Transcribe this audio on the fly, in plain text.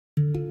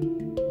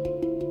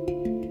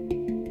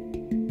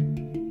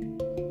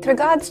With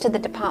regards to the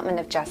Department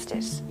of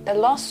Justice, the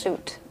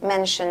lawsuit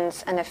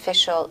mentions an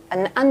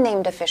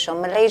unnamed official,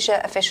 Malaysia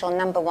official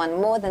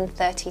 #1, more than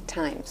 30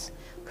 times.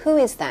 Who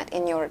is that,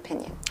 in your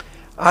opinion?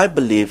 I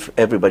believe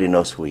everybody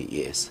knows who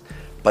he is.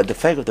 But the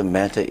fact of the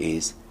matter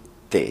is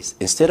this.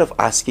 Instead of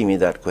asking me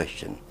that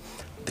question,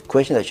 the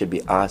question that should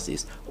be asked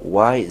is,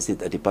 why is it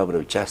the Department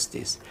of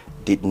Justice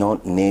did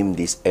not name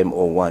this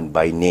MO1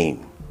 by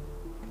name?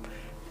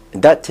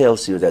 And that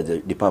tells you that the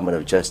Department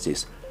of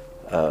Justice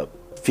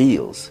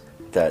feels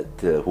that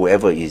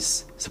whoever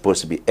is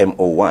supposed to be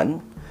MO1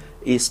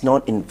 is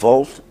not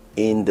involved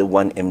in the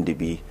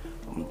 1MDB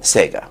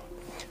saga.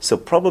 So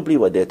probably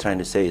what they're trying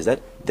to say is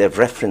that they've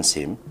referenced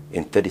him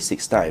in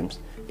 36 times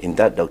in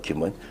that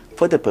document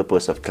for the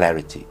purpose of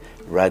clarity,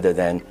 rather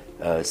than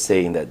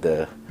saying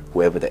that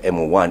whoever the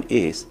MO1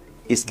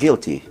 is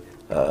guilty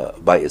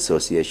by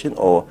association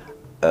or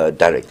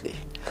directly.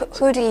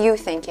 Who do you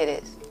think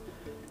it is?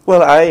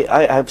 Well,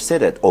 I've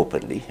said that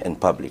openly and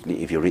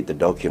publicly. If you read the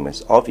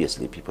documents,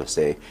 obviously people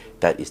say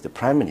that is the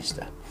Prime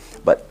Minister.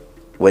 But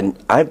when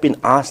I've been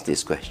asked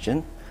this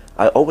question,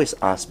 I always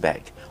ask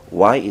back,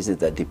 why is it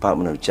that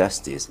Department of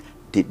Justice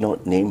did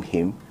not name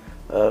him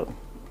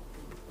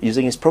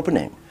using his proper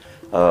name?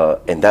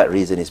 And that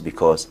reason is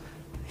because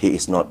he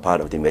is not part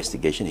of the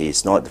investigation. He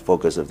is not the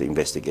focus of the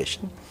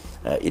investigation.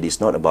 It is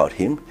not about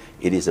him.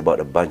 It is about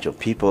a bunch of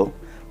people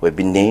who have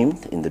been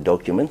named in the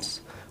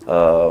documents,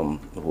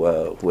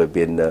 who have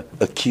been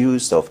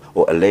accused of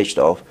or alleged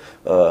of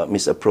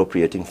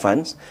misappropriating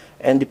funds.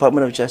 And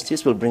Department of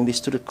Justice will bring this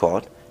to the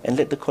court and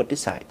let the court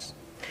decide.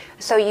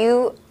 So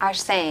you are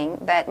saying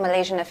that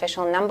Malaysian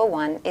official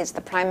 #1 is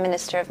the Prime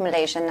Minister of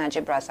Malaysia,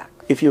 Najib Razak?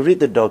 If you read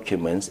the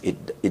documents,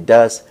 it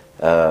does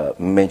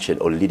mention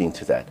or leading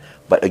to that.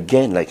 But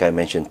again, like I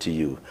mentioned to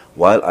you,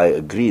 while I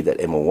agree that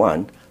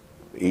MO1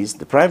 is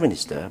the Prime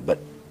Minister, but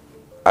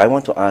I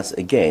want to ask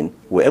again,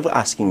 whoever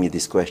asking me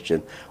this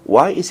question,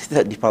 why is it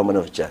that Department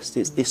of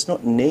Justice is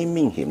not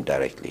naming him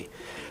directly?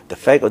 The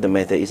fact of the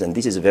matter is, and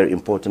this is a very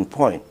important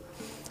point,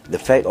 the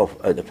fact of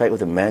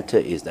the matter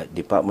is that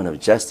Department of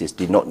Justice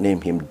did not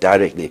name him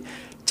directly,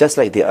 just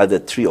like the other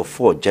 3 or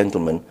 4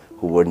 gentlemen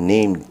who were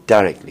named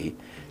directly.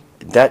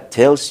 That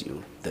tells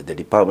you that the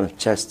Department of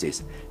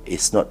Justice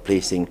is not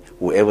placing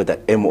whoever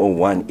that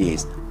MO1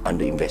 is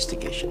under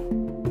investigation.